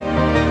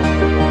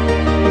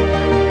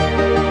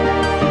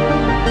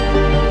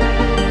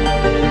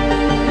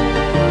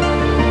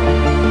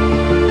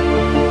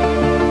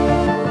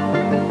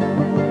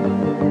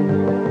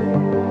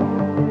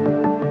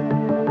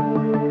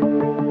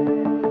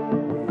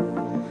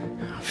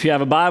If you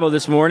have a Bible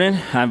this morning,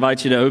 I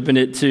invite you to open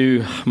it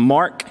to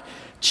Mark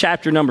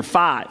chapter number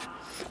 5.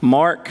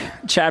 Mark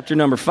chapter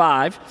number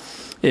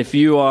 5. If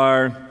you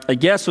are a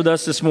guest with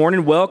us this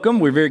morning,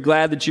 welcome. We're very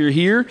glad that you're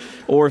here.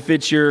 Or if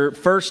it's your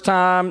first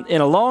time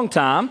in a long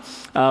time,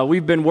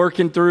 we've been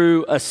working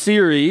through a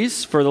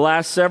series for the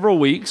last several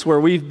weeks where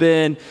we've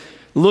been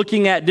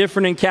looking at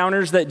different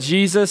encounters that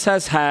Jesus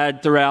has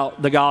had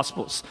throughout the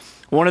Gospels.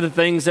 One of the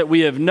things that we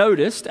have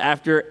noticed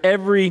after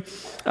every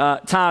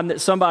time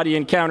that somebody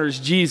encounters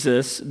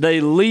Jesus,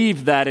 they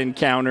leave that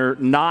encounter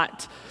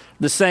not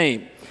the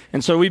same.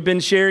 And so we've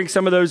been sharing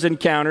some of those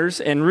encounters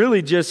and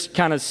really just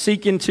kind of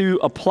seeking to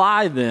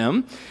apply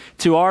them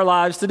to our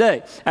lives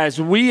today.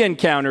 As we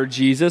encounter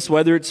Jesus,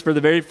 whether it's for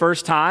the very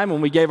first time when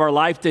we gave our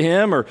life to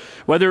him, or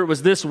whether it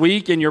was this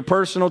week in your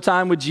personal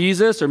time with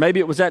Jesus, or maybe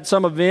it was at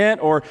some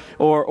event or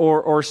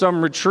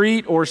some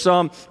retreat or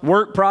some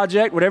work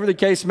project, whatever the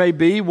case may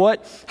be,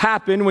 what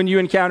happened when you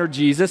encountered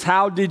Jesus?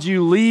 How did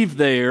you leave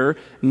there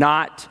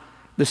not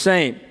the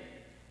same?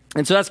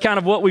 And so that's kind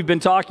of what we've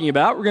been talking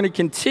about. We're going to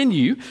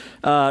continue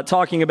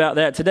talking about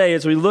that today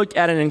as we look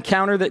at an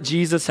encounter that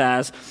Jesus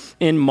has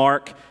in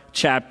Mark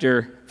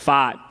chapter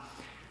 5.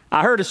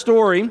 I heard a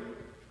story.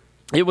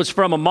 It was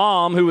from a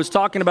mom who was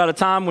talking about a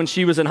time when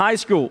she was in high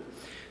school.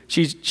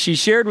 She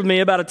shared with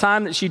me about a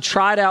time that she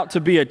tried out to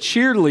be a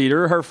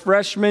cheerleader her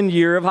freshman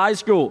year of high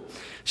school.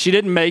 She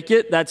didn't make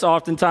it. That's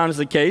oftentimes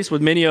the case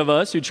with many of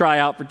us who try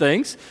out for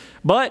things.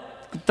 But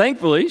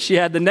thankfully, she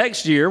had the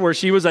next year where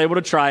she was able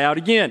to try out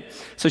again.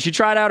 So she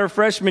tried out her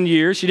freshman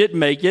year. She didn't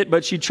make it,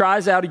 but she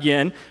tries out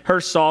again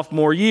her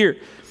sophomore year.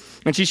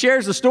 And she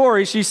shares the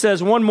story. She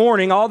says, one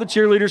morning, all the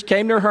cheerleaders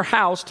came to her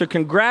house to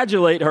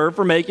congratulate her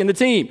for making the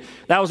team.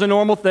 That was a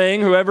normal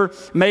thing. Whoever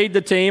made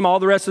the team, all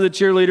the rest of the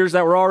cheerleaders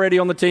that were already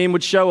on the team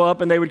would show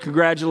up and they would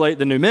congratulate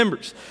the new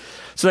members.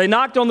 So they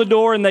knocked on the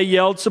door and they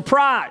yelled,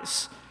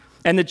 "Surprise!"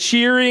 And the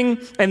cheering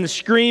and the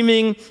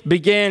screaming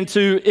began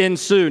to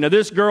ensue. Now,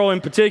 this girl in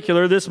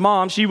particular, this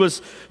mom, she was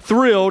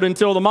thrilled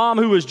until the mom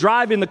who was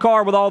driving the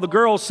car with all the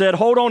girls said,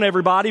 "Hold on,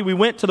 everybody. We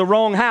went to the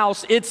wrong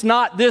house. It's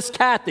not this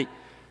Kathy."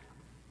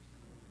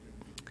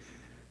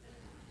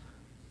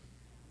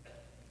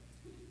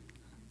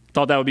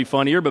 Thought that would be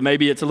funnier, but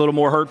maybe it's a little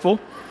more hurtful.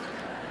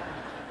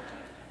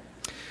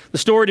 The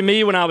story to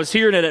me, when I was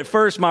hearing it at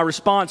first, my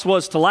response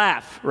was to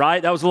laugh,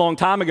 right? That was a long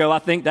time ago. I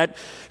think that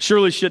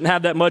surely shouldn't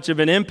have that much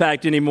of an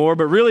impact anymore,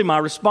 but really my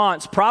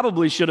response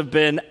probably should have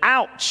been,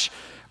 ouch,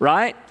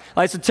 right?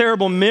 Like, it's a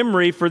terrible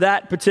memory for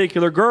that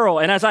particular girl.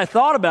 And as I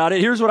thought about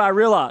it, here's what I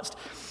realized.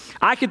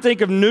 I could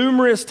think of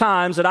numerous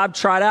times that I've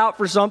tried out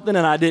for something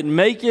and I didn't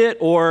make it,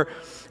 or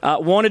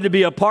wanted to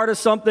be a part of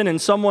something and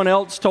someone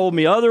else told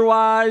me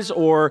otherwise,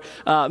 or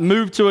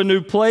moved to a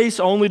new place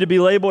only to be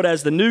labeled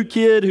as the new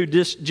kid who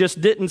just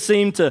didn't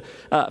seem to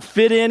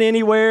fit in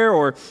anywhere,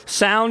 or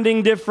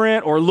sounding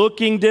different or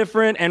looking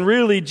different and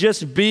really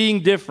just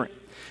being different.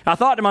 I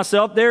thought to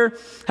myself, there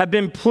have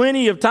been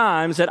plenty of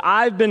times that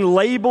I've been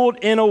labeled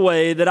in a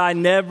way that I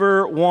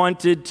never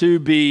wanted to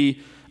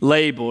be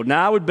labeled.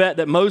 Now, I would bet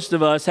that most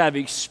of us have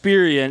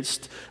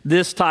experienced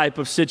this type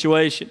of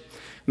situation.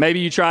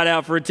 Maybe you tried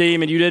out for a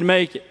team and you didn't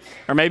make it.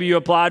 Or maybe you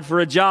applied for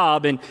a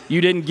job and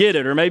you didn't get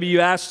it. Or maybe you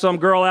asked some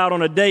girl out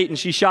on a date and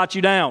she shot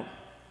you down.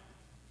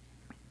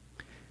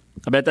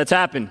 I bet that's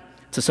happened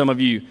to some of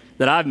you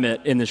that I've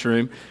met in this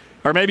room.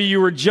 Or maybe you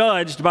were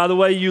judged by the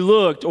way you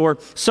looked, or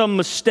some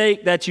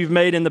mistake that you've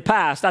made in the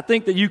past. I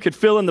think that you could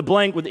fill in the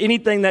blank with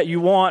anything that you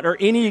want or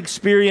any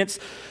experience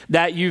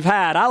that you've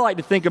had. I like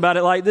to think about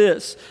it like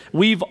this.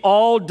 We've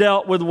all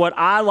dealt with what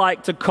I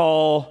like to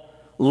call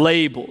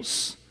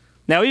labels.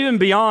 Now, even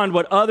beyond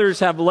what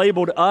others have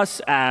labeled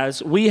us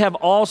as, we have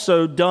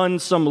also done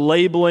some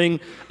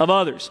labeling of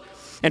others.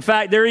 In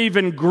fact, there are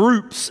even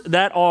groups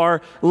that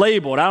are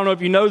labeled. I don't know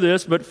if you know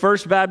this, but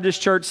First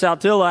Baptist Church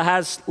Saltillo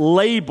has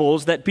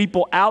labels that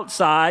people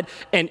outside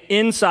and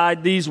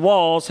inside these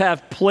walls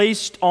have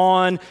placed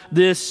on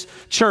this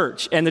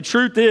church. And the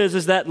truth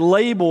is that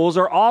labels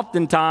are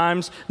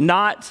oftentimes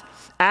not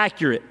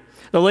accurate.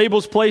 The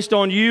labels placed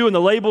on you and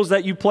the labels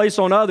that you place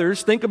on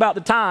others, think about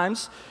the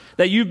times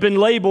that you've been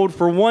labeled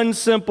for one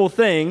simple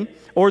thing,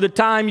 or the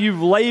time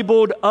you've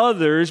labeled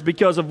others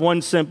because of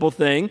one simple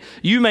thing.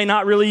 You may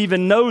not really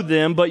even know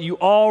them, but you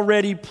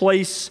already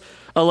place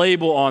a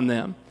label on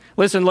them.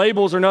 Listen,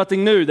 labels are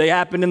nothing new. They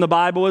happened in the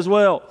Bible as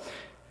well.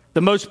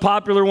 The most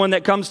popular one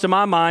that comes to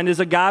my mind is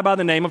a guy by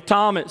the name of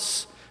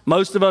Thomas.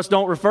 Most of us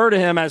don't refer to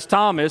him as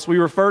Thomas. We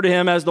refer to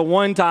him as the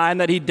one time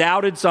that he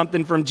doubted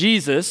something from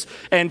Jesus,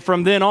 and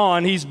from then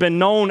on, he's been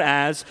known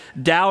as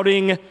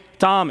Doubting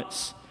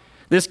Thomas.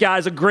 This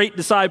guy's a great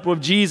disciple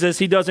of Jesus.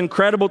 He does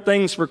incredible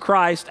things for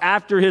Christ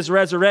after his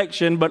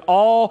resurrection, but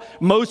all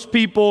most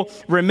people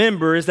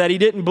remember is that he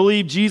didn't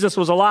believe Jesus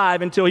was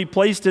alive until he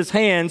placed his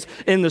hands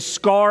in the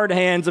scarred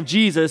hands of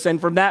Jesus, and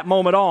from that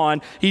moment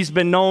on, he's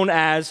been known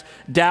as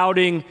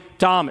Doubting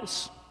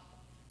Thomas.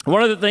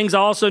 One of the things I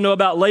also know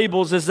about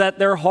labels is that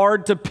they're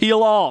hard to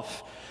peel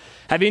off.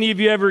 Have any of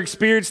you ever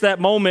experienced that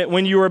moment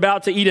when you were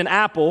about to eat an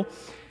apple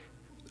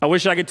I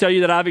wish I could tell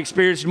you that I've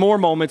experienced more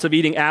moments of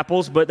eating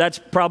apples, but that's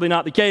probably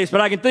not the case. But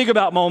I can think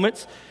about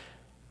moments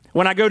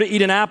when I go to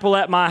eat an apple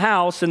at my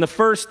house, and the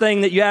first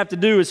thing that you have to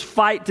do is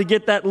fight to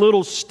get that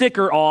little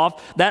sticker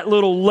off, that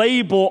little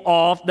label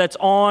off that's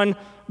on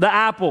the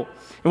apple.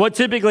 And what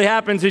typically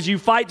happens is you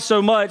fight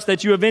so much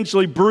that you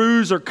eventually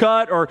bruise or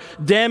cut or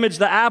damage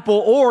the apple,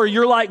 or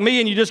you're like me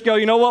and you just go,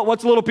 you know what,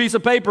 what's a little piece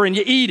of paper, and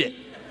you eat it.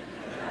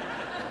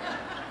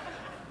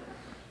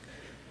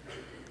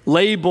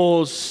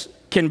 Labels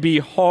can be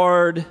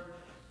hard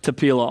to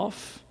peel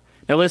off.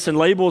 Now listen,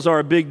 labels are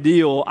a big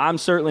deal. I'm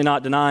certainly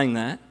not denying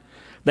that.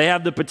 They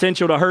have the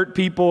potential to hurt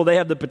people. They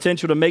have the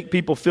potential to make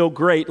people feel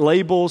great.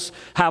 Labels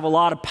have a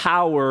lot of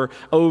power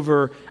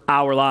over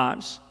our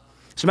lives.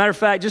 As a matter of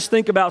fact, just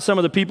think about some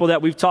of the people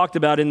that we've talked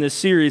about in this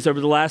series over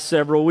the last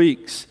several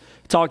weeks.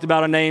 We talked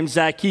about a name,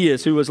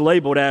 Zacchaeus, who was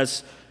labeled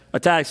as a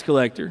tax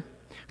collector.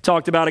 We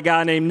talked about a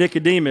guy named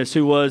Nicodemus,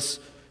 who was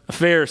a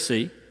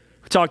Pharisee.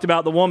 We talked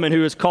about the woman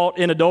who was caught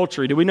in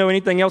adultery. Do we know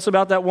anything else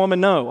about that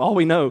woman? No. All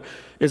we know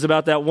is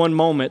about that one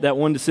moment, that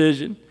one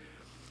decision.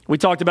 We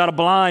talked about a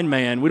blind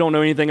man. We don't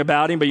know anything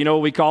about him, but you know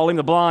what we call him?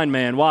 The blind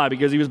man. Why?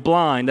 Because he was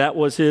blind. That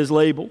was his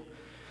label.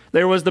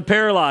 There was the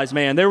paralyzed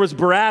man. There was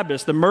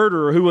Barabbas, the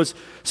murderer, who was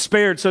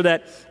spared so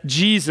that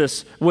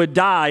Jesus would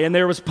die. And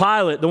there was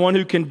Pilate, the one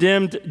who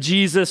condemned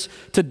Jesus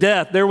to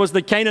death. There was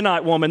the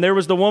Canaanite woman. There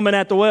was the woman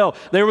at the well.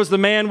 There was the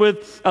man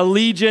with a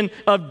legion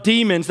of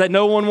demons that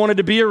no one wanted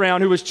to be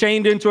around, who was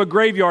chained into a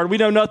graveyard. We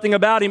know nothing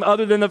about him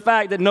other than the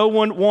fact that no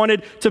one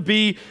wanted to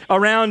be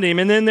around him.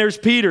 And then there's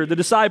Peter, the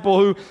disciple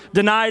who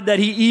denied that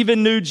he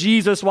even knew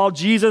Jesus while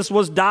Jesus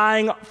was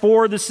dying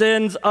for the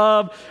sins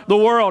of the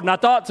world. And I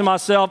thought to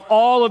myself,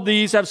 all of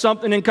these have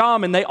something in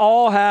common. They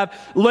all have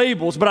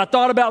labels, but I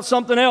thought about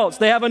something else.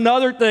 They have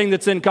another thing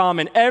that's in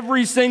common.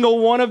 Every single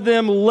one of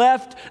them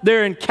left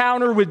their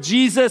encounter with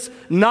Jesus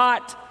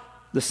not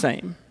the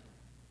same.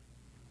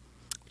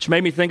 Which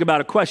made me think about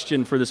a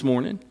question for this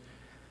morning.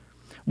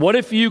 What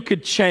if you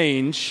could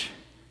change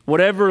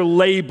whatever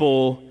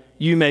label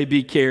you may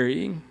be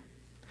carrying?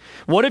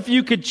 What if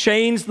you could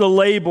change the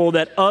label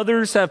that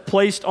others have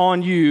placed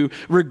on you,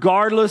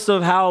 regardless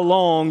of how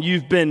long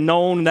you've been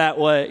known that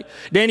way?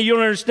 Danny, you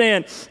don't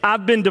understand.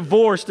 I've been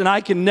divorced and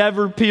I can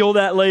never peel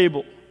that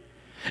label.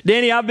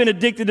 Danny, I've been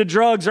addicted to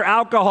drugs or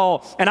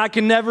alcohol, and I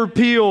can never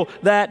peel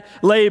that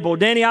label.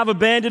 Danny, I've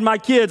abandoned my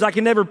kids. I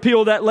can never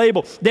peel that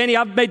label. Danny,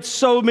 I've made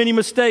so many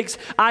mistakes.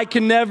 I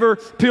can never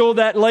peel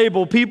that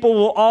label. People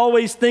will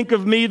always think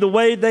of me the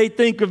way they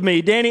think of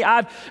me. Danny,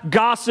 I've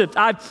gossiped.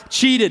 I've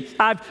cheated.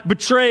 I've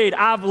betrayed.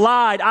 I've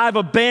lied. I've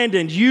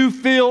abandoned. You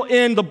fill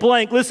in the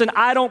blank. Listen,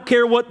 I don't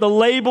care what the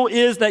label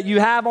is that you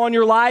have on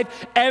your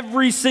life.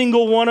 Every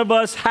single one of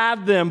us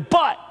have them.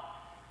 But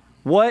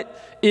what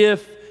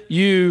if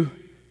you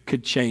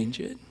could change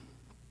it?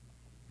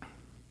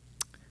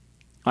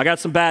 I got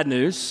some bad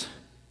news.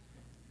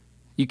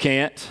 You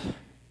can't.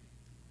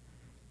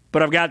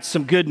 But I've got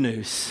some good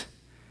news.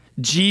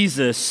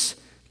 Jesus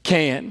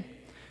can.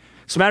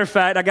 As a matter of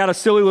fact, I got a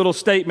silly little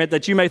statement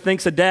that you may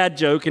think's a dad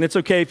joke, and it's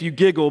okay if you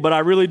giggle, but I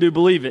really do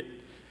believe it.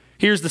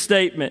 Here's the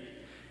statement.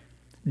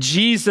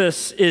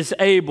 Jesus is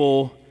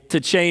able to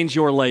change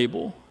your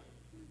label.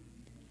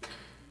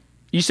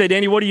 You say,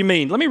 Danny, what do you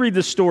mean? Let me read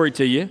this story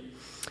to you.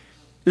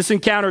 This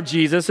encounter of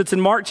Jesus, it's in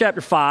Mark chapter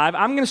 5.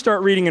 I'm going to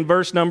start reading in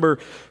verse number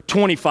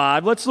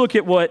 25. Let's look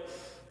at what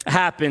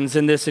happens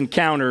in this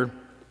encounter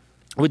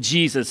with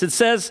Jesus. It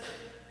says,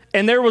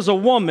 and there was a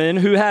woman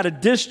who had a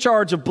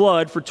discharge of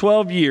blood for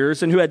 12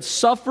 years and who had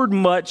suffered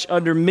much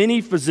under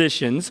many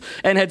physicians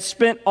and had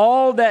spent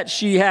all that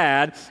she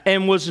had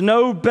and was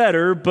no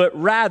better, but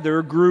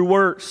rather grew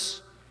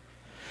worse.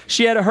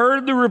 She had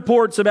heard the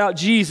reports about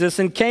Jesus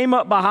and came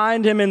up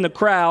behind him in the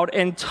crowd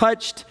and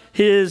touched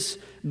his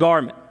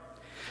garment.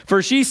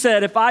 For she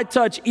said, if I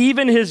touch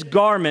even his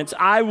garments,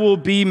 I will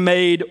be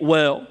made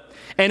well.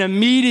 And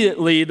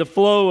immediately the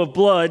flow of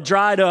blood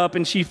dried up,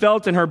 and she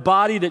felt in her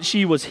body that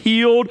she was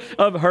healed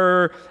of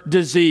her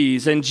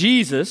disease. And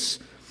Jesus,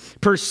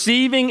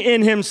 perceiving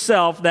in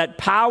himself that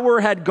power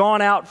had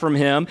gone out from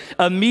him,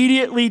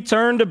 immediately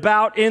turned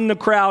about in the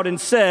crowd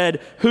and said,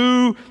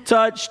 who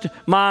touched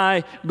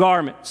my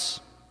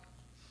garments?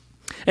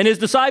 And his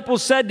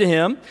disciples said to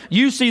him,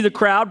 you see the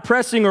crowd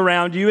pressing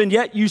around you, and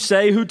yet you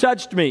say, who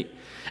touched me?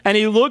 And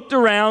he looked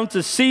around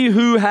to see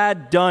who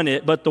had done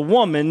it. But the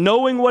woman,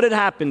 knowing what had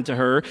happened to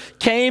her,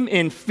 came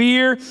in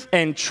fear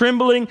and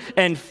trembling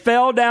and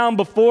fell down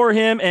before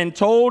him and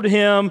told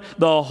him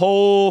the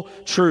whole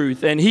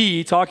truth. And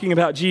he, talking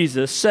about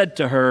Jesus, said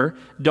to her,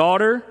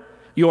 daughter,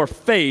 your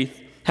faith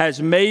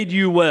has made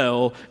you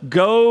well.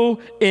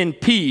 Go in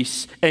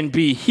peace and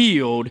be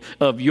healed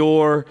of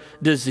your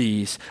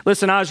disease.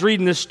 Listen, I was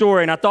reading this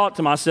story and I thought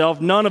to myself,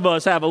 none of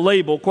us have a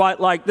label quite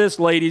like this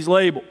lady's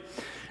label.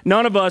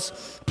 None of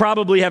us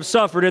probably have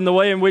suffered in the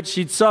way in which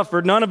she'd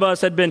suffered. None of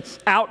us had been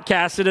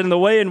outcasted in the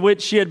way in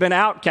which she had been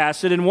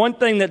outcasted. And one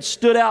thing that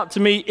stood out to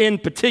me in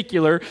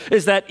particular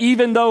is that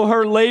even though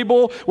her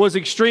label was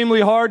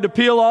extremely hard to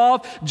peel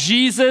off,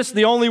 Jesus,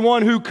 the only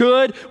one who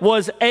could,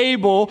 was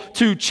able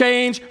to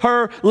change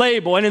her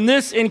label. And in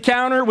this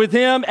encounter with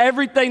him,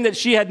 everything that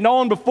she had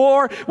known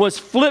before was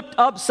flipped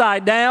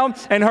upside down,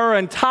 and her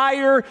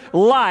entire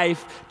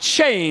life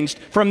changed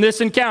from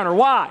this encounter.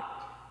 Why?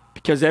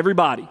 Because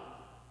everybody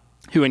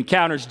who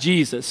encounters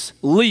Jesus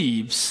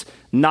leaves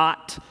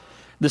not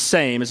the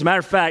same. As a matter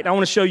of fact, I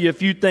want to show you a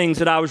few things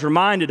that I was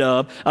reminded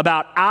of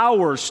about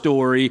our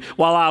story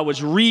while I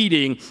was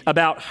reading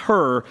about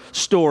her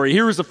story.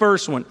 Here was the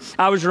first one.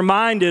 I was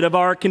reminded of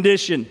our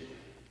condition.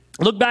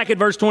 Look back at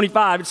verse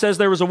 25. It says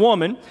there was a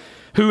woman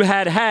who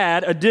had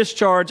had a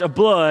discharge of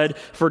blood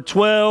for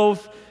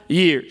 12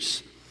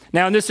 years.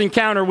 Now, in this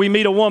encounter, we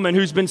meet a woman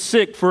who's been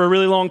sick for a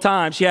really long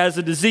time. She has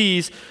a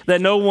disease that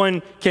no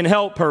one can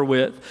help her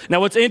with. Now,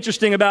 what's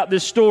interesting about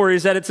this story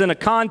is that it's in a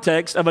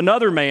context of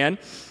another man,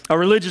 a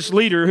religious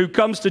leader, who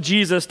comes to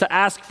Jesus to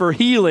ask for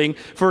healing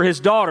for his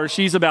daughter.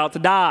 She's about to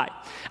die.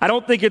 I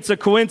don't think it's a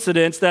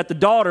coincidence that the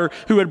daughter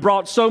who had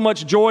brought so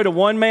much joy to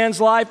one man's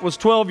life was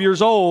 12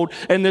 years old,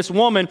 and this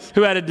woman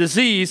who had a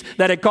disease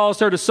that had caused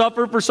her to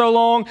suffer for so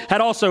long had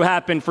also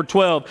happened for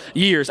 12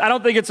 years. I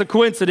don't think it's a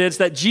coincidence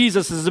that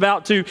Jesus is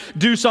about to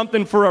do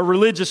something for a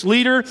religious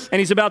leader, and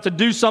he's about to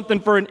do something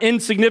for an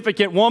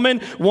insignificant woman,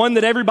 one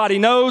that everybody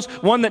knows,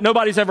 one that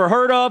nobody's ever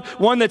heard of,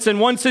 one that's in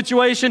one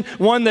situation,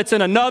 one that's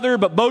in another,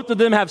 but both of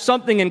them have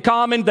something in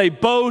common. They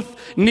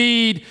both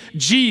need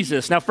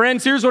Jesus. Now,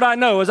 friends, here's what I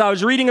know. As I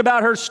was reading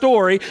about her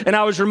story and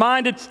I was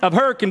reminded of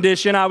her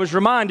condition, I was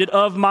reminded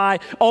of my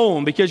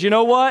own, because you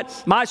know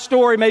what? My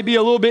story may be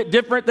a little bit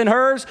different than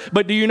hers,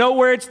 but do you know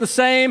where it's the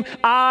same?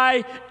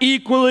 I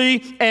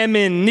equally am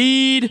in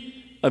need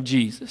of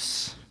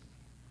Jesus.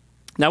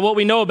 Now, what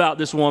we know about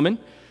this woman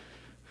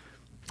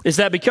is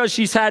that because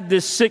she's had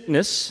this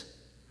sickness,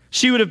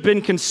 she would have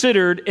been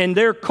considered in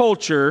their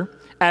culture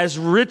as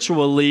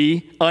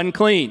ritually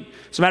unclean.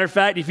 As a matter of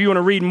fact, if you want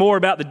to read more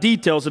about the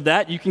details of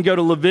that, you can go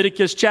to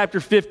Leviticus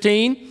chapter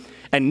 15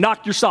 and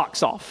knock your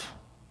socks off.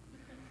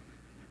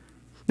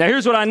 Now,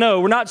 here's what I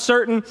know. We're not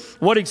certain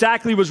what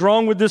exactly was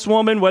wrong with this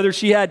woman, whether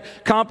she had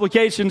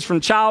complications from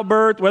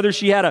childbirth, whether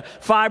she had a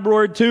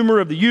fibroid tumor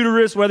of the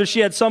uterus, whether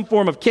she had some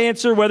form of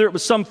cancer, whether it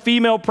was some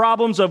female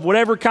problems of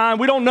whatever kind.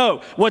 We don't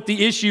know what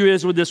the issue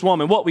is with this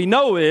woman. What we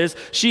know is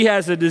she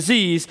has a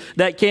disease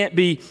that can't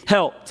be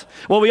helped.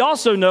 What we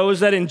also know is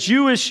that in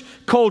Jewish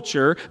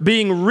culture,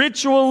 being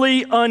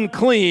ritually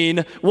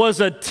unclean was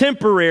a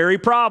temporary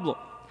problem.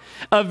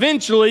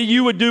 Eventually,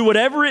 you would do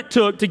whatever it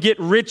took to get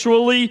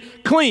ritually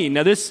clean.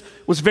 Now, this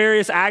was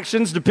various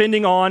actions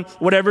depending on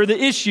whatever the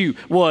issue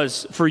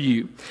was for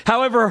you.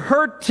 However,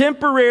 her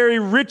temporary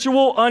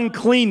ritual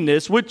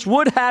uncleanness, which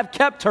would have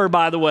kept her,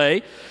 by the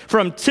way,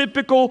 from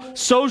typical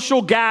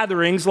social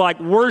gatherings like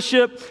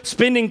worship,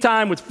 spending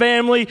time with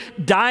family,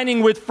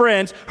 dining with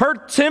friends, her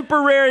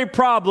temporary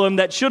problem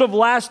that should have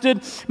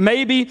lasted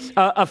maybe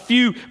a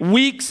few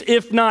weeks,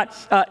 if not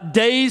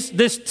days,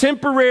 this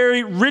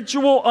temporary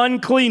ritual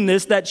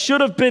uncleanness that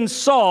should have been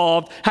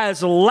solved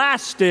has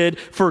lasted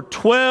for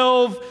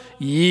 12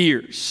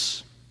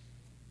 years.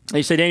 And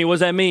you say, Danny, what does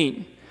that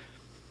mean?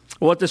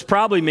 Well, what this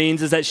probably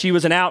means is that she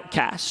was an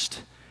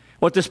outcast.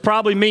 What this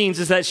probably means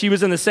is that she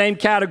was in the same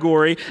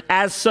category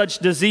as such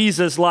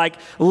diseases like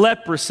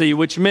leprosy,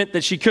 which meant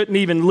that she couldn't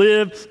even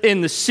live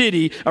in the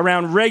city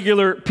around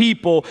regular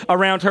people,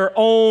 around her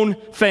own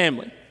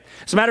family.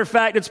 As a matter of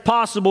fact, it's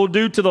possible,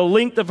 due to the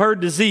length of her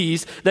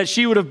disease, that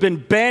she would have been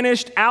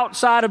banished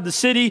outside of the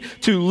city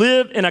to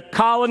live in a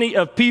colony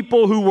of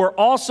people who were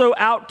also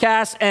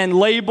outcasts and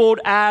labeled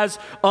as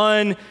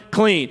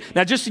unclean.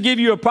 Now, just to give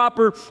you a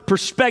proper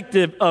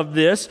perspective of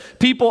this,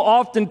 people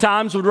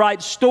oftentimes would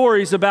write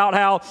stories about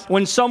how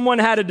when someone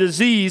had a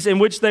disease in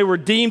which they were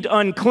deemed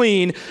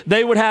unclean,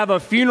 they would have a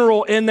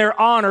funeral in their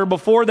honor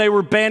before they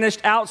were banished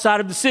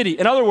outside of the city.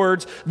 In other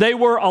words, they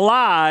were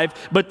alive,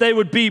 but they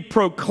would be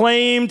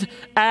proclaimed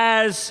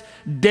as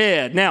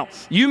dead. Now,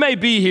 you may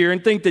be here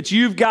and think that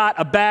you've got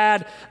a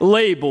bad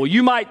label.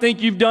 You might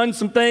think you've done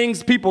some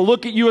things. People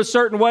look at you a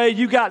certain way.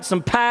 You got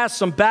some past,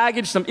 some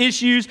baggage, some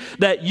issues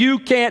that you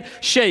can't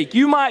shake.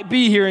 You might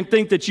be here and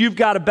think that you've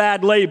got a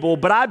bad label,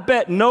 but I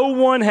bet no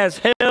one has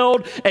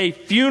held a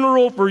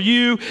funeral for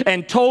you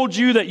and told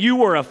you that you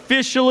were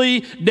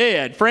officially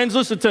dead. Friends,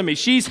 listen to me.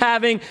 She's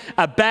having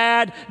a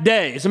bad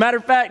day. As a matter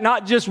of fact,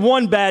 not just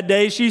one bad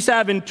day. She's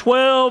having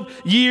 12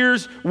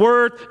 years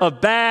worth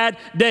of bad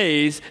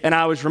days, and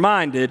I was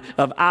reminded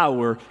of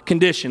our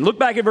condition. Look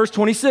back at verse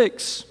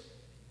 26.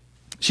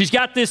 She's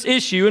got this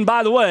issue, and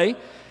by the way,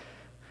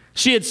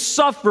 she had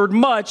suffered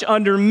much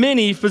under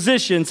many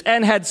physicians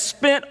and had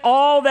spent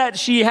all that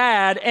she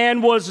had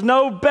and was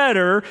no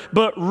better,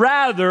 but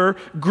rather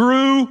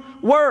grew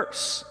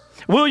worse.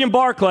 William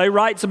Barclay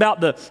writes about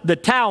the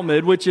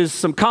Talmud, which is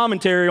some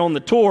commentary on the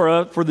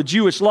Torah for the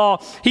Jewish law.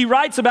 He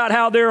writes about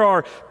how there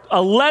are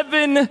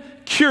 11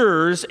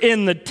 cures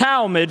in the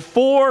Talmud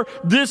for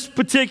this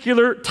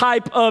particular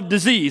type of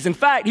disease. In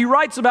fact, he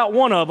writes about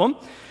one of them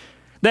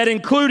that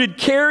included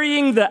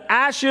carrying the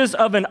ashes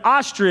of an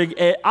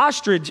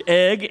ostrich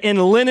egg in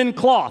linen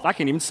cloth. I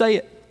can't even say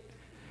it.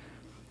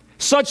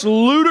 Such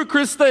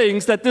ludicrous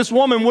things that this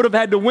woman would have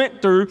had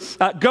to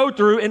go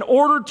through in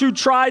order to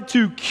try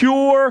to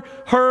cure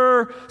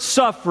her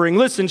suffering.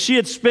 Listen, she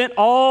had spent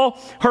all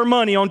her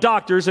money on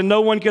doctors and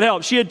no one could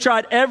help. She had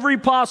tried every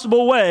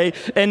possible way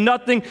and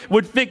nothing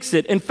would fix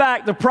it. In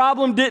fact, the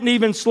problem didn't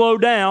even slow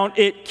down.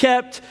 It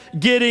kept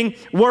getting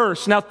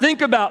worse. Now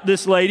think about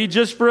this lady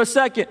just for a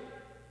second.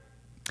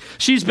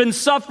 She's been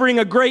suffering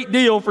a great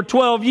deal for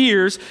 12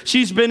 years.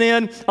 She's been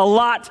in a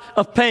lot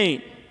of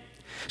pain.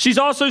 She's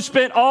also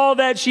spent all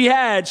that she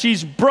had.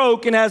 She's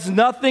broke and has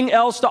nothing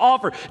else to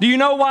offer. Do you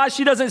know why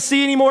she doesn't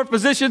see any more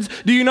physicians?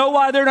 Do you know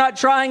why they're not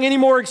trying any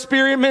more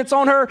experiments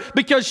on her?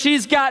 Because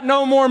she's got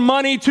no more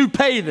money to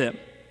pay them.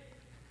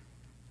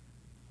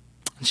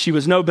 She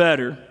was no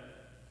better,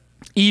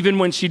 even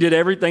when she did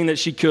everything that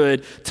she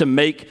could to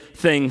make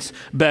things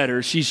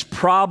better. She's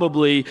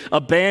probably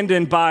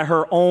abandoned by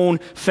her own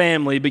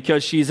family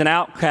because she's an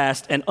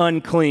outcast and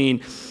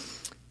unclean.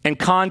 And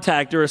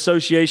contact or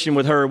association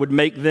with her would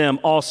make them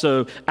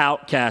also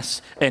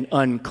outcasts and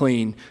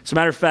unclean. As a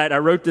matter of fact, I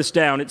wrote this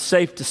down. It's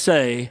safe to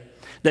say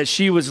that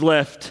she was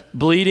left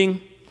bleeding,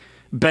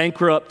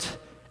 bankrupt,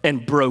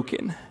 and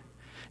broken.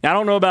 Now, I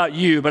don't know about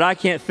you, but I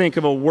can't think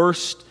of a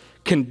worse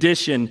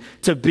condition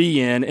to be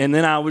in. And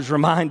then I was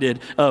reminded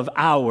of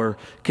our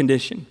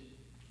condition.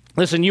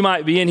 Listen, you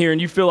might be in here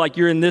and you feel like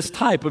you're in this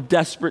type of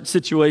desperate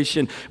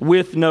situation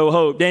with no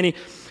hope. Danny,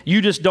 you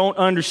just don't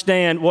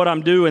understand what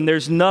I'm doing.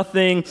 There's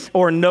nothing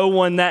or no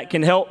one that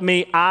can help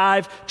me.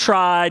 I've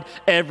tried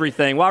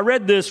everything. Well, I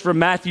read this from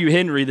Matthew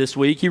Henry this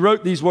week. He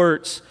wrote these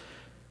words: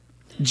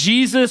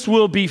 Jesus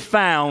will be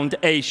found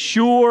a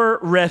sure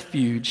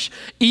refuge,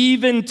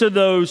 even to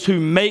those who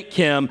make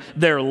him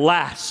their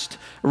last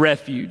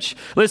refuge.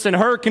 Listen,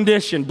 her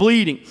condition,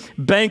 bleeding,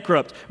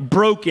 bankrupt,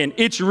 broken,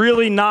 it's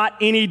really not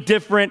any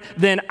different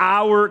than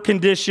our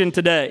condition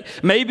today.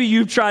 Maybe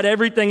you've tried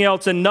everything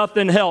else and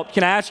nothing helped.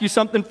 Can I ask you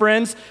something,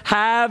 friends?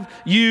 Have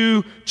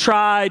you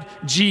tried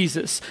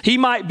Jesus? He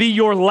might be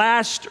your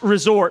last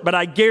resort, but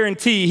I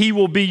guarantee he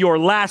will be your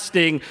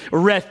lasting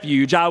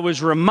refuge. I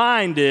was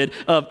reminded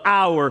of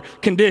our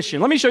condition.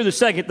 Let me show you the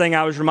second thing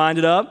I was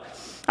reminded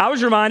of. I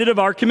was reminded of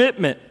our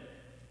commitment.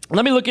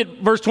 Let me look at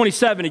verse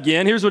 27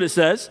 again. Here's what it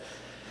says.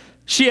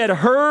 She had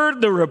heard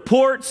the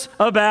reports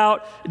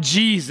about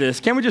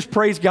Jesus. Can we just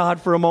praise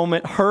God for a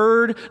moment?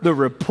 Heard the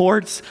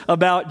reports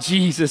about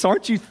Jesus.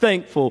 Aren't you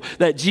thankful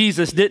that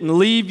Jesus didn't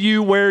leave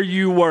you where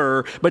you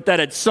were, but that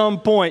at some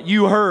point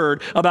you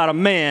heard about a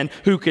man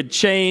who could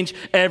change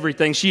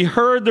everything? She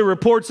heard the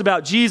reports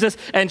about Jesus,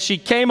 and she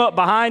came up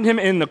behind him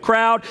in the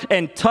crowd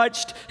and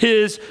touched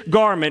his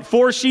garment.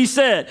 For she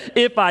said,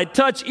 if I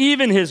touch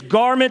even his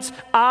garments,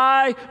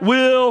 I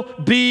will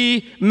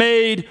be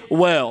made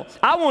well.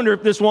 I wonder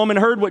if this woman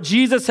heard what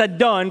Jesus had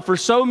done for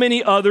so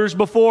many others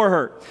before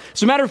her.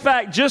 As a matter of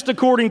fact, just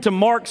according to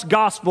Mark's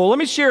gospel, let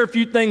me share a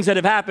few things that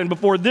have happened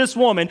before this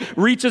woman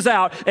reaches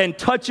out and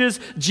touches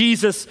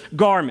Jesus'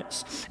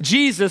 garments.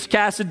 Jesus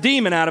casts a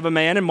demon out of a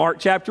man in Mark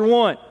chapter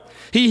 1.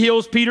 He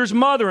heals Peter's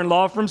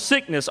mother-in-law from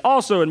sickness,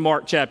 also in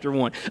Mark chapter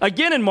 1.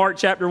 Again in Mark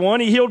chapter 1,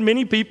 he healed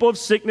many people of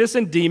sickness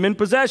and demon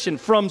possession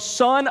from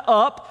sun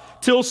up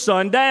till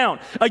sundown.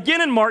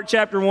 Again in Mark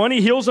chapter 1, he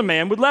heals a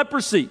man with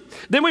leprosy.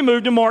 Then we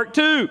move to Mark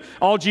 2.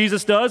 All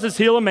Jesus does is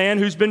heal a man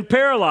who's been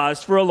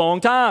paralyzed for a long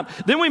time.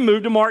 Then we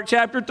move to Mark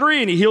chapter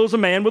 3, and he heals a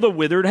man with a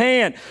withered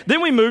hand. Then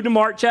we move to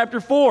Mark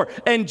chapter 4,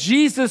 and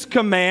Jesus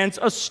commands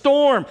a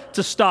storm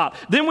to stop.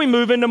 Then we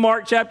move into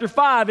Mark chapter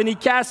 5, and he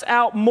casts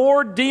out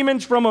more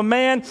demons from a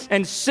man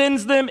and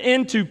sends them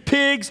into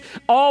pigs.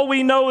 All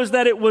we know is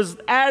that it was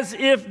as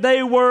if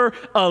they were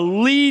a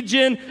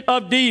legion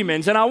of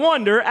demons. And I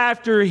wonder,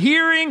 after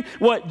hearing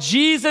what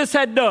Jesus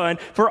had done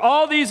for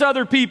all these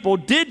other people,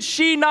 did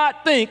she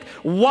not think,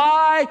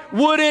 why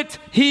wouldn't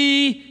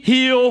he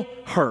heal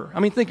her?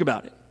 I mean, think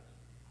about it.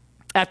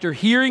 After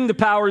hearing the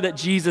power that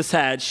Jesus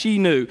had, she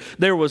knew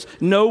there was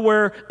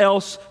nowhere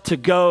else to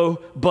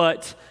go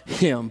but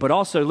him. But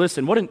also,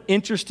 listen, what an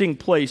interesting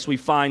place we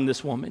find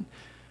this woman.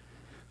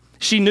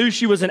 She knew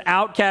she was an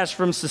outcast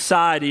from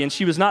society, and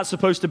she was not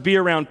supposed to be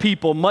around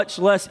people, much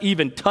less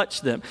even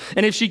touch them.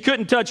 And if she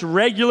couldn't touch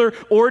regular,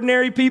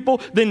 ordinary people,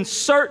 then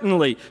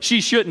certainly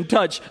she shouldn't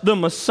touch the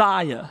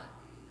Messiah.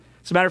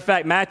 As a matter of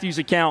fact, Matthew's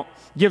account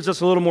gives us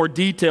a little more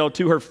detail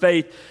to her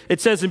faith. It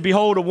says, and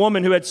behold, a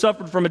woman who had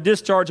suffered from a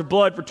discharge of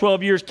blood for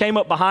 12 years came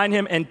up behind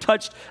him and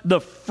touched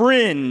the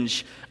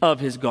fringe of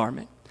his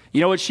garment.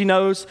 You know what she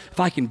knows? If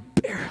I can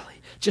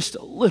barely, just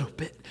a little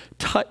bit,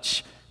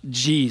 touch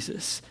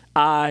Jesus,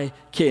 I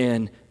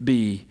can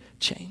be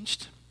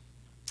changed.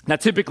 Now,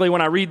 typically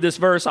when I read this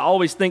verse, I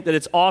always think that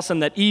it's awesome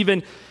that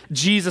even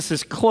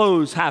Jesus'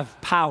 clothes have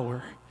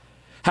power.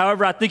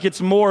 However, I think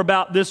it's more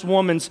about this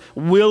woman's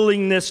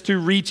willingness to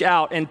reach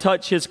out and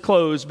touch his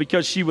clothes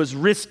because she was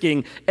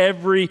risking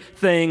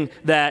everything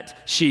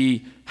that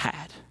she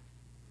had.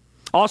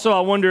 Also, I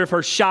wonder if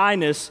her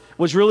shyness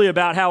was really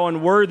about how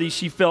unworthy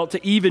she felt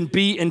to even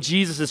be in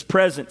Jesus'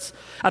 presence.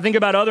 I think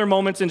about other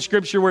moments in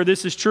Scripture where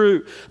this is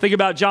true. Think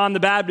about John the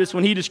Baptist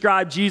when he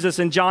described Jesus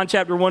in John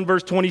chapter 1,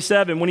 verse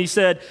 27, when he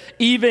said,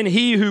 "Even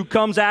he who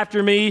comes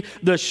after me,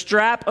 the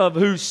strap of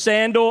whose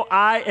sandal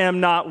I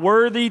am not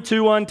worthy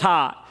to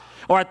untie."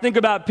 Or I think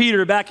about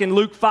Peter back in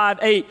Luke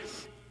 5:8.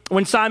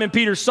 When Simon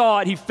Peter saw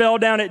it, he fell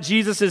down at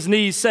Jesus'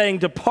 knees saying,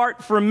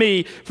 "Depart from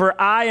me, for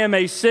I am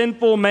a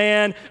sinful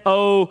man,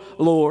 O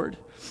Lord."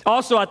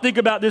 Also, I think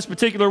about this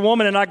particular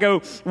woman and I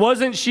go,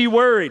 wasn't she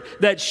worried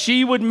that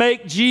she would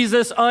make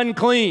Jesus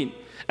unclean?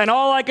 And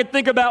all I could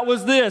think about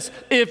was this: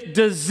 if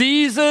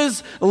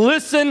diseases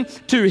listen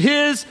to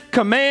his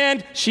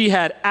command, she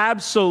had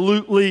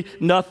absolutely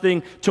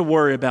nothing to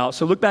worry about.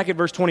 So look back at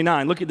verse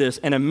 29. Look at this.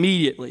 And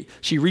immediately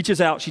she reaches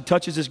out, she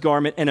touches his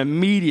garment, and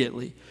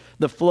immediately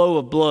the flow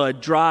of blood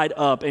dried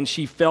up, and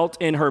she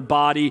felt in her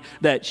body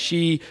that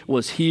she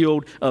was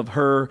healed of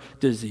her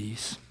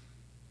disease.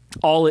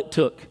 All it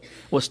took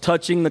was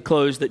touching the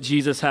clothes that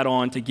Jesus had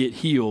on to get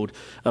healed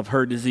of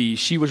her disease.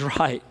 She was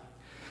right.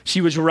 She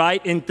was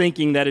right in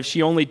thinking that if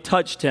she only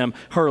touched him,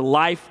 her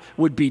life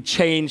would be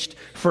changed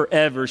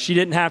forever. She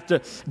didn't have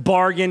to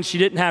bargain. She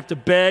didn't have to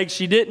beg.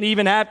 She didn't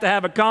even have to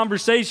have a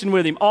conversation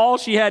with him. All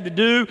she had to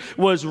do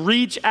was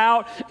reach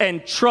out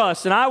and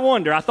trust. And I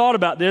wonder, I thought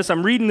about this.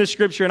 I'm reading this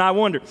scripture and I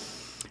wonder,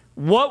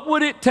 what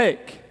would it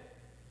take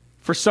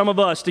for some of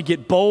us to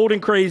get bold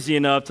and crazy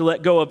enough to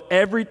let go of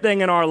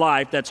everything in our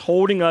life that's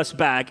holding us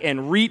back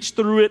and reach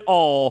through it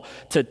all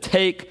to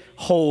take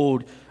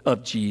hold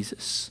of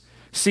Jesus?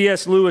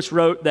 C.S. Lewis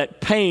wrote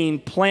that pain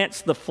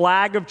plants the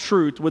flag of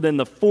truth within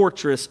the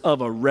fortress of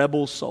a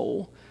rebel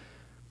soul.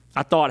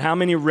 I thought how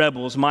many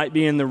rebels might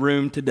be in the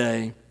room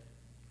today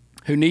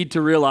who need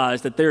to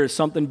realize that there is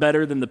something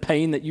better than the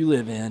pain that you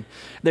live in.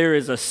 There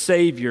is a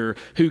Savior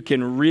who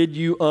can rid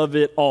you of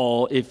it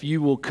all if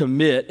you will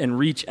commit and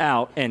reach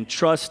out and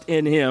trust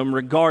in him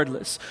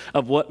regardless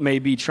of what may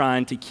be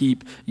trying to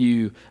keep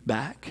you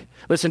back.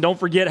 Listen, don't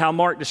forget how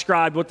Mark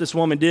described what this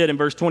woman did in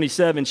verse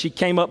 27. She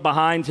came up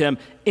behind him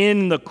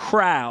in the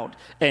crowd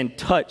and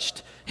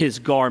touched his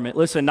garment.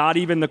 Listen, not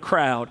even the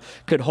crowd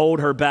could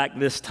hold her back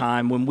this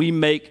time. When we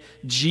make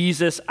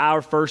Jesus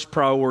our first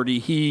priority,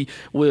 he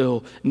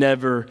will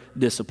never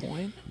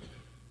disappoint.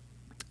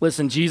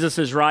 Listen, Jesus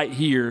is right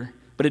here,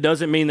 but it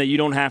doesn't mean that you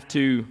don't have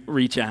to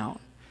reach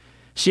out.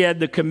 She had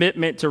the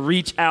commitment to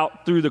reach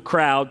out through the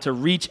crowd, to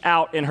reach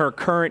out in her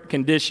current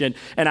condition.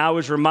 And I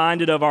was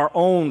reminded of our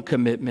own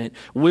commitment.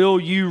 Will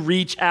you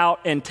reach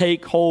out and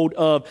take hold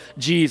of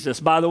Jesus?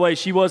 By the way,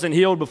 she wasn't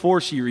healed before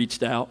she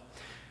reached out.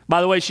 By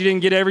the way, she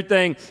didn't get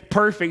everything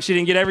perfect. She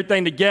didn't get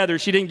everything together.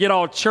 She didn't get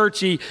all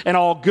churchy and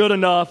all good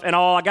enough and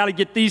all, I got to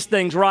get these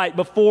things right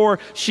before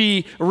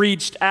she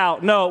reached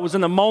out. No, it was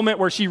in the moment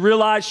where she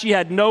realized she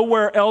had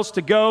nowhere else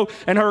to go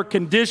and her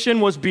condition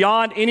was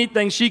beyond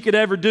anything she could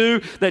ever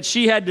do, that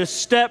she had to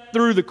step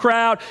through the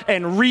crowd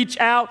and reach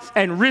out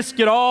and risk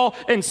it all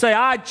and say,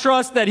 I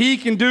trust that he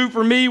can do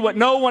for me what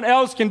no one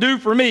else can do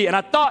for me. And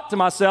I thought to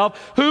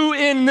myself, who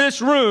in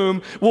this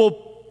room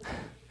will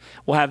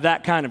have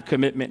that kind of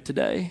commitment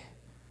today?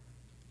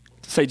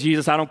 To say,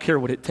 Jesus, I don't care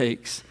what it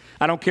takes.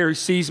 I don't care who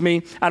sees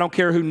me. I don't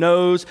care who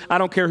knows. I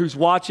don't care who's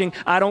watching.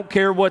 I don't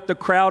care what the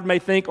crowd may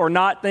think or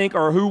not think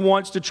or who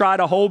wants to try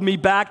to hold me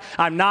back.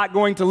 I'm not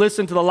going to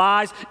listen to the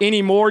lies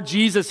anymore.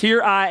 Jesus,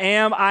 here I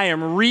am. I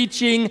am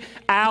reaching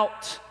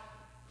out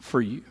for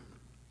you.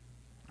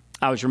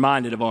 I was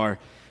reminded of our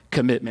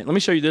commitment. Let me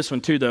show you this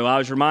one too, though. I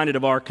was reminded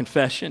of our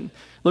confession.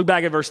 Look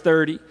back at verse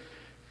 30.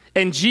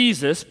 And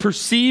Jesus,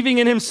 perceiving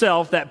in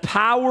himself that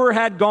power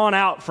had gone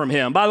out from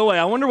him. By the way,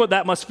 I wonder what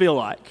that must feel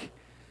like.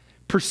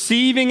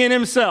 Perceiving in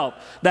himself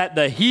that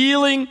the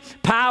healing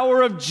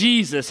power of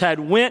Jesus had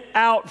went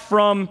out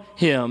from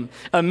him,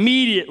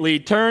 immediately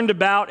turned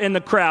about in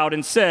the crowd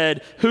and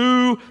said,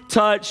 who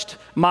touched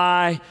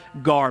my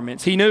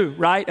garments? He knew,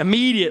 right?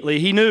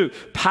 Immediately he knew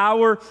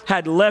power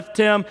had left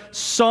him.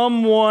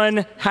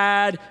 Someone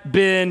had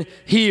been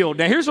healed.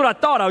 Now here's what I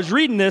thought. I was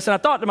reading this and I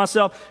thought to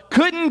myself,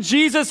 couldn't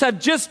Jesus have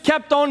just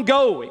kept on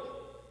going?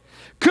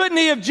 Couldn't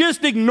he have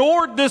just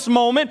ignored this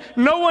moment?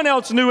 No one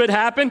else knew it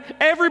happened.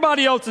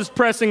 Everybody else is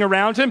pressing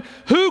around him.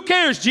 Who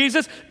cares,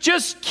 Jesus?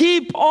 Just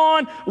keep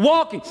on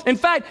walking. In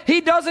fact, he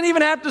doesn't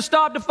even have to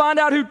stop to find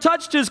out who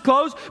touched his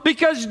clothes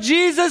because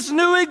Jesus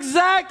knew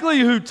exactly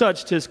who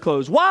touched his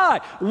clothes.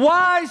 Why?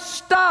 Why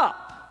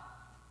stop?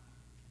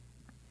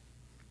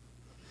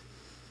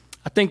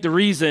 I think the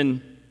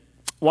reason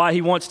why he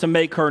wants to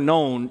make her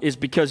known is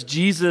because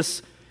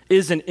Jesus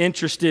isn't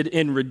interested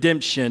in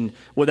redemption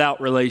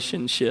without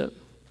relationship.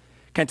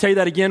 Can I tell you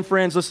that again,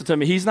 friends? Listen to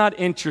me. He's not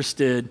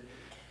interested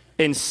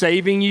in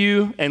saving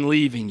you and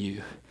leaving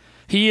you.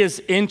 He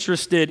is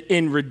interested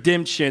in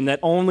redemption that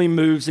only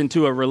moves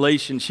into a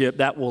relationship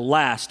that will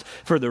last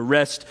for the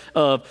rest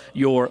of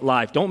your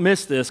life. Don't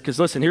miss this, because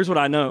listen, here's what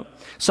I know.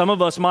 Some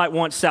of us might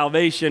want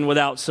salvation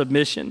without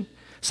submission.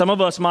 Some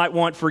of us might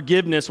want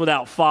forgiveness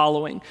without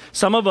following.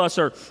 Some of us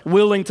are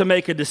willing to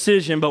make a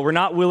decision, but we're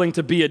not willing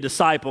to be a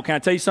disciple. Can I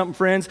tell you something,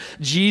 friends?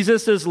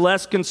 Jesus is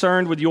less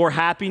concerned with your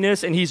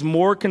happiness, and he's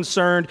more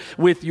concerned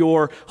with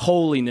your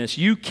holiness.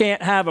 You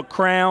can't have a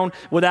crown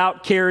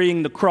without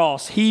carrying the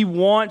cross. He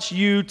wants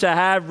you to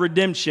have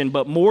redemption,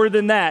 but more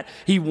than that,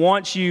 he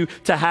wants you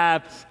to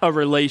have a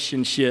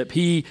relationship.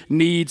 He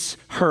needs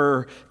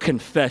her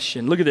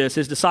confession. Look at this.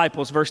 His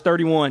disciples, verse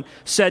 31,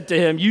 said to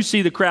him, "You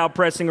see the crowd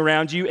pressing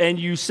around you, and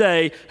you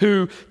say,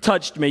 'Who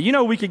touched me?'" You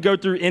know, we could go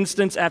through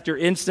instance after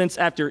instance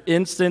after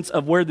instance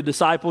of where the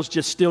disciples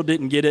just still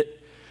didn't get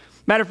it.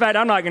 Matter of fact,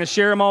 I'm not going to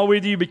share them all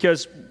with you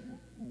because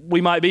we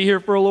might be here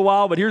for a little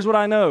while, but here's what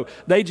I know.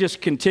 They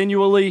just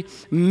continually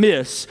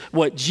miss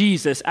what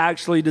Jesus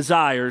actually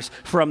desires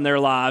from their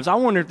lives. I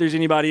wonder if there's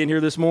anybody in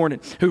here this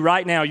morning who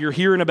right now you're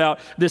hearing about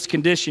this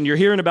condition, you're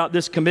hearing about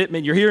this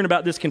commitment, you're hearing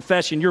about this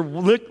confession, you're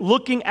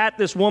looking at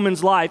this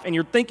woman's life and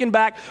you're thinking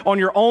back on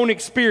your own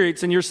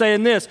experience and you're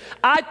saying this,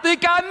 "I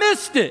think I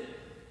missed it."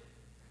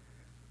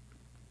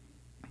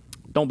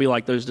 Don't be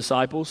like those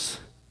disciples.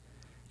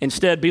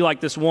 Instead, be like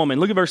this woman.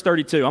 Look at verse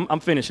 32. I'm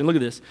finishing. Look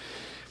at this.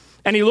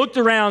 "And he looked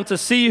around to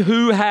see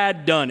who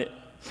had done it.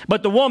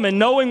 But the woman,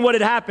 knowing what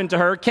had happened to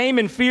her, came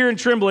in fear and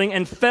trembling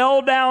and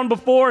fell down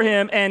before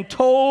him and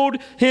told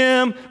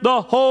him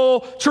the whole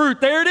truth."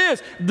 There it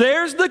is.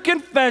 There's the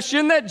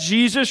confession that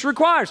Jesus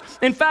requires.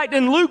 In fact,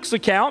 in Luke's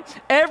account,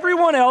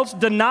 everyone else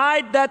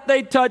denied that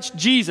they touched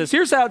Jesus.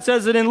 Here's how it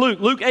says it in Luke.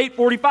 Luke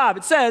 8:45.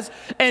 It says,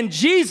 "And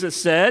Jesus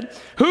said,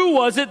 'Who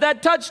was it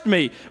that touched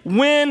me?'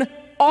 When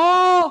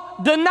all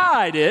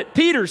denied it,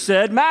 Peter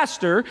said,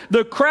 'Master,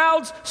 the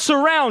crowds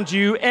surround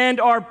you and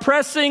are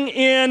pressing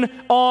in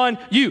on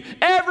you.'"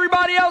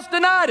 Everybody else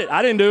denied it.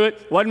 "I didn't do it.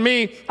 Wasn't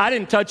me. I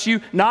didn't touch you.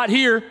 Not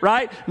here,"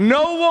 right?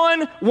 No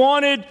one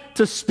wanted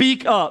to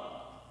speak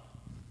up.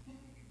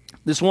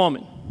 This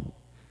woman,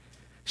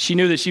 she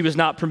knew that she was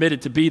not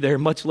permitted to be there,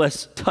 much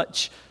less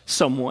touch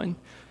someone.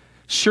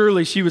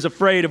 Surely she was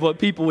afraid of what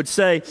people would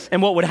say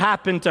and what would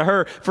happen to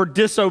her for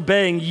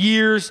disobeying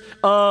years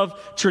of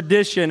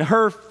tradition.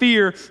 Her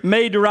fear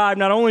may derive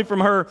not only from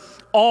her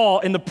awe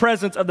in the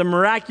presence of the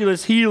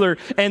miraculous healer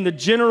and the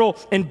general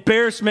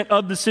embarrassment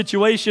of the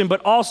situation, but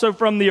also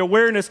from the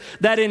awareness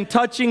that in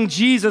touching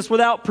Jesus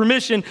without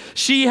permission,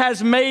 she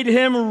has made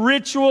him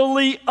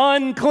ritually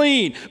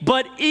unclean.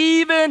 But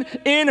even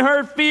in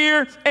her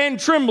fear and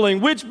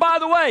trembling, which, by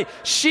the way,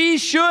 she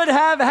should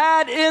have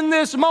had in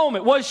this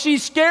moment, was she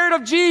scared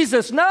of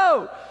Jesus?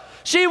 No.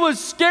 She was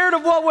scared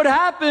of what would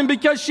happen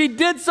because she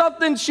did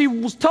something she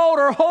was told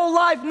her whole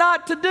life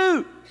not to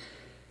do.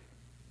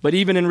 But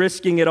even in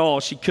risking it all,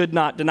 she could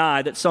not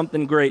deny that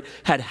something great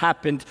had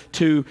happened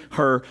to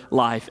her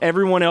life.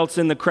 Everyone else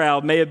in the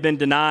crowd may have been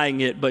denying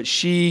it, but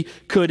she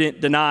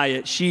couldn't deny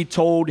it. She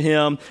told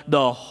him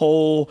the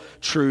whole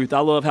truth.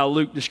 I love how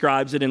Luke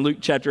describes it in Luke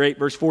chapter 8,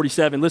 verse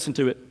 47. Listen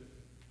to it.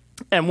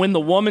 "And when the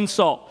woman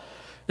saw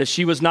that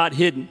she was not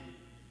hidden,"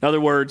 in other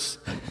words,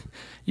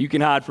 you can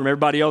hide from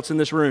everybody else in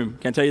this room.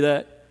 Can I tell you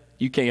that?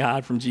 You can't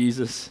hide from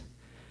Jesus.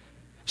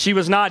 "She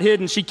was not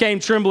hidden. She came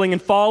trembling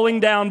and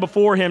falling down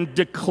before him,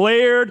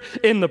 declared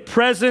in the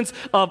presence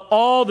of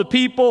all the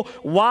people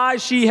why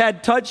she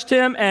had touched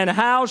him and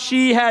how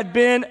she had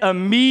been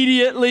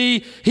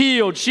immediately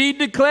healed." She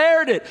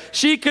declared it.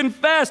 She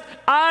confessed,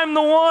 "I'm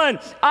the one.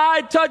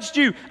 I touched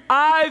you.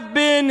 I've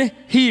been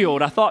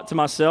healed." I thought to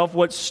myself,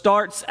 what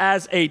starts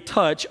as a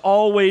touch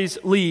always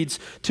leads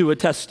to a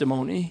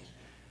testimony.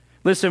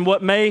 Listen,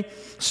 what may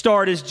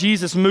start as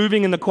Jesus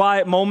moving in the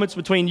quiet moments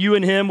between you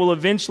and him will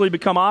eventually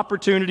become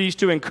opportunities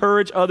to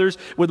encourage others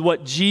with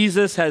what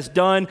Jesus has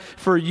done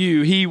for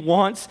you. He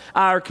wants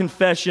our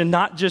confession,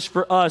 not just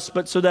for us,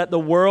 but so that the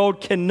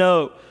world can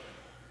know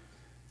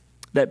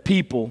that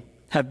people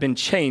have been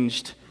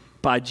changed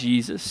by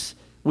Jesus.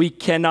 We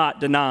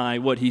cannot deny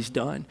what he's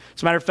done.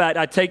 As a matter of fact,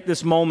 I take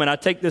this moment, I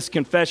take this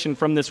confession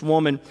from this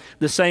woman,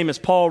 the same as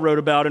Paul wrote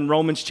about in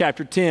Romans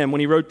chapter 10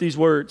 when he wrote these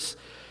words.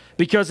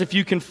 "Because if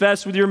you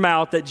confess with your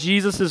mouth that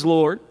Jesus is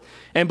Lord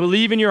and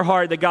believe in your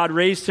heart that God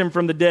raised him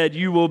from the dead,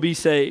 you will be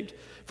saved.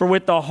 For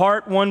with the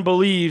heart one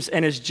believes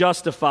and is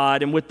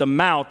justified, and with the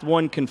mouth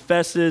one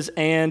confesses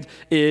and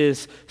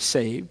is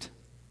saved."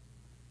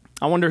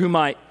 I wonder who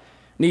might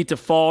need to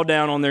fall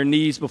down on their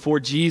knees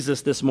before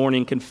Jesus this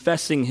morning,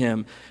 confessing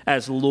him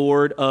as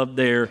Lord of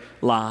their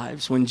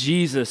lives. When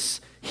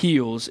Jesus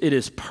heals, it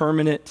is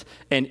permanent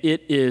and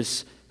it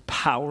is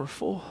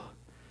powerful.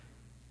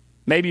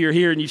 Maybe you're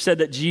here and you said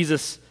that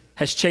Jesus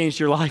has changed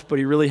your life, but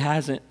he really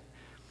hasn't.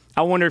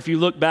 I wonder if you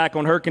look back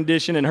on her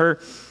condition and her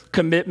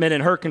commitment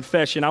and her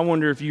confession, I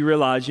wonder if you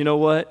realize, you know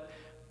what?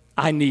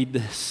 I need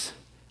this.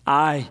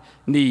 I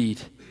need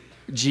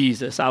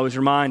Jesus. I was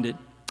reminded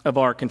of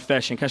our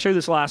confession. Can I show you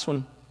this last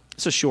one?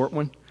 It's a short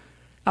one.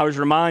 I was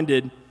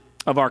reminded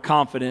of our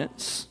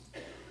confidence.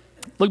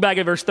 Look back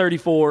at verse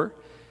 34.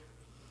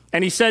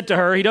 And he said to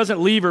her, he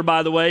doesn't leave her,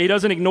 by the way. He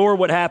doesn't ignore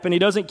what happened. He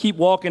doesn't keep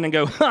walking and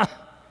go,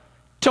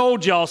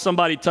 told y'all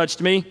somebody touched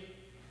me.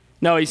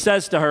 No, he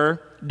says to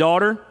her,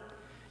 daughter,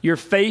 your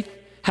faith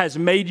has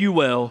made you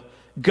well.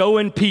 Go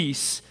in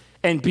peace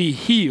and be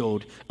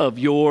healed of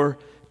your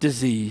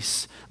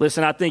disease.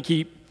 Listen, I think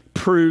he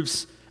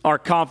proves our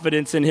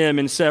confidence in him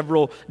in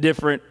several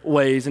different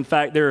ways. In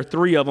fact, there are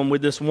 3 of them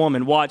with this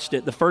woman. Watched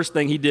it. The first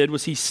thing he did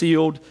was he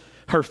sealed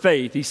her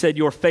faith. He said,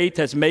 your faith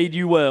has made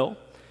you well.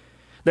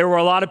 There were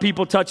a lot of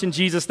people touching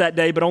Jesus that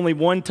day, but only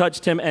one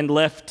touched him and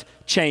left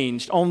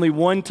changed. Only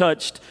one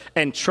touched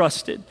and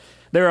trusted.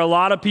 There are a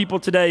lot of people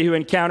today who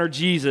encounter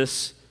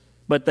Jesus,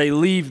 but they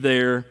leave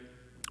there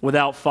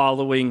without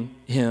following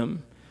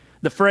him.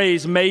 The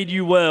phrase made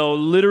you well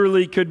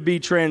literally could be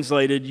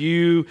translated,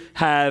 you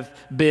have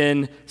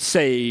been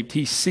saved.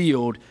 He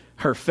sealed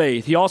her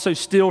faith. He also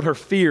stilled her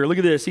fear. Look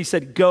at this. He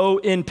said, go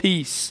in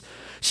peace.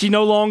 She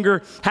no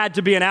longer had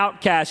to be an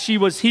outcast. She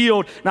was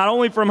healed not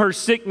only from her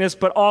sickness,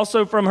 but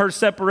also from her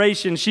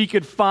separation. She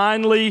could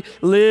finally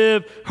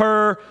live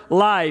her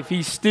life.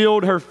 He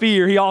stilled her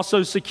fear. He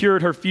also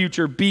secured her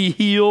future. Be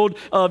healed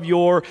of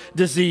your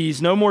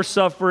disease. No more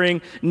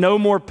suffering, no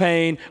more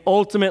pain.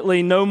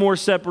 Ultimately, no more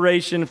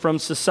separation from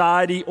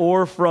society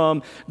or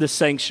from the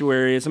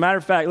sanctuary. As a matter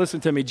of fact,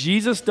 listen to me.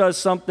 Jesus does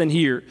something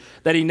here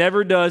that he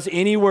never does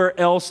anywhere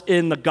else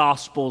in the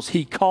Gospels.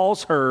 He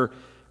calls her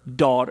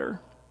daughter.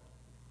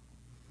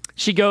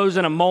 She goes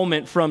in a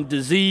moment from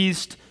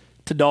diseased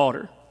to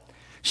daughter.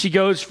 She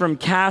goes from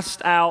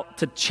cast out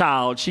to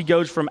child. She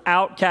goes from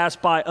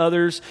outcast by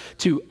others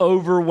to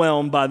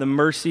overwhelmed by the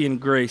mercy and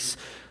grace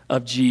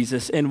of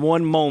Jesus. In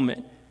one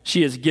moment,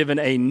 she is given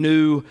a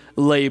new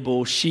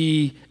label.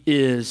 She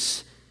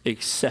is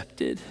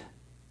accepted.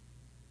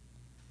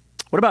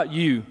 What about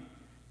you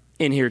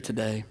in here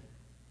today?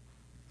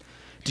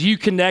 Do you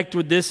connect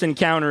with this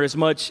encounter as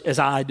much as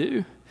I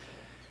do?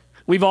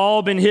 We've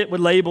all been hit with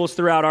labels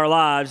throughout our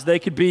lives. They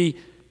could be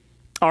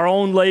our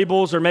own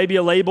labels or maybe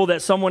a label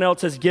that someone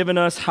else has given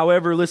us.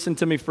 However, listen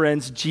to me,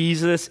 friends,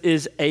 Jesus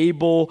is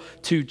able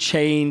to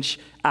change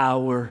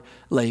our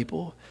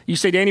label. You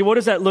say, Danny, what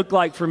does that look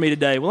like for me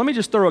today? Well, let me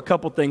just throw a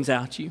couple things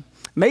at you.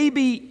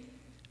 Maybe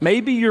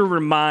you're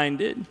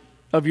reminded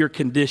of your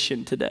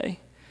condition today.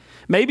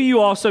 Maybe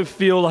you also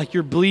feel like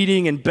you're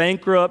bleeding and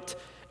bankrupt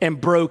and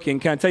broken.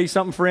 Can I tell you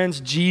something, friends?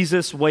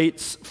 Jesus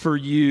waits for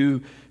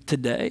you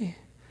today.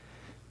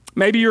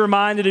 Maybe you're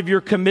reminded of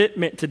your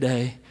commitment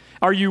today.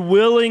 Are you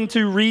willing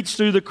to reach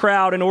through the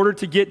crowd in order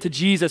to get to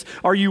Jesus?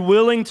 Are you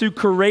willing to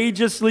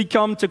courageously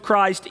come to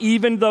Christ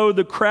even though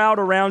the crowd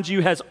around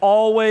you has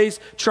always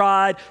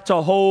tried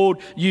to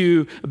hold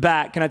you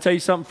back? Can I tell you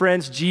something,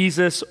 friends?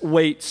 Jesus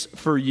waits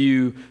for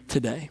you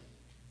today.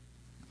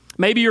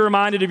 Maybe you're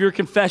reminded of your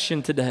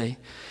confession today.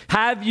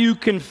 Have you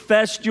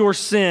confessed your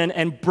sin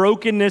and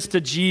brokenness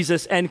to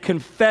Jesus and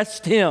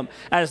confessed him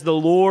as the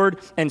Lord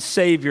and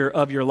Savior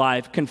of your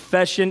life?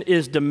 Confession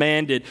is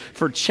demanded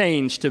for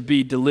change to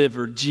be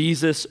delivered.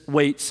 Jesus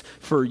waits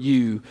for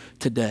you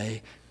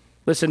today.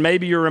 Listen,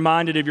 maybe you're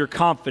reminded of your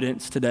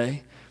confidence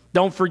today.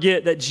 Don't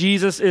forget that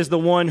Jesus is the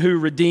one who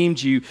redeemed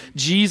you.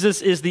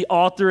 Jesus is the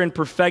author and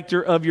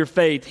perfecter of your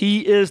faith.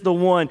 He is the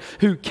one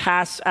who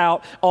casts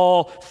out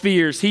all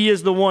fears. He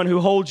is the one who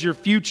holds your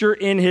future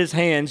in his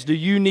hands. Do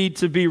you need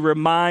to be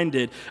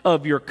reminded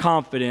of your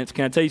confidence?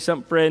 Can I tell you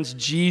something, friends?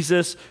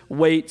 Jesus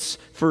waits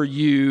for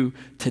you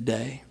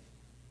today.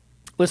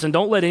 Listen,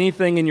 don't let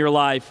anything in your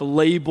life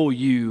label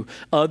you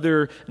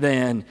other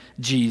than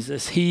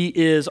Jesus. He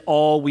is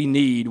all we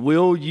need.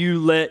 Will you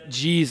let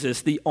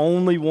Jesus, the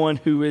only one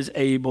who is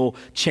able,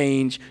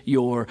 change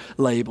your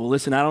label?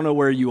 Listen, I don't know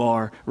where you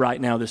are right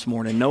now this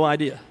morning. No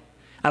idea.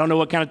 I don't know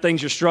what kind of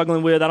things you're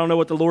struggling with. I don't know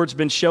what the Lord's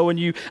been showing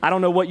you. I don't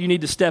know what you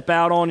need to step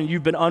out on, and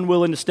you've been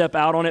unwilling to step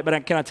out on it.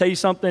 But can I tell you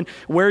something?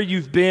 Where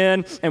you've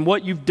been and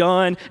what you've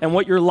done and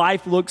what your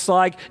life looks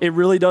like, it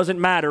really doesn't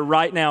matter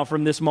right now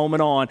from this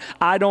moment on.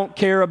 I don't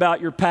care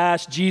about your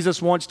past.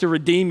 Jesus wants to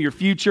redeem your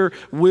future.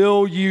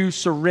 Will you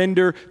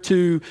surrender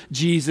to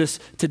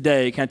Jesus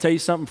today? Can I tell you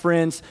something,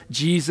 friends?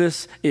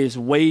 Jesus is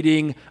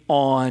waiting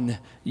on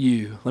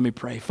you. Let me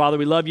pray. Father,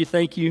 we love you.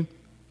 Thank you.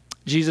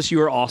 Jesus,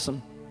 you are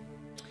awesome.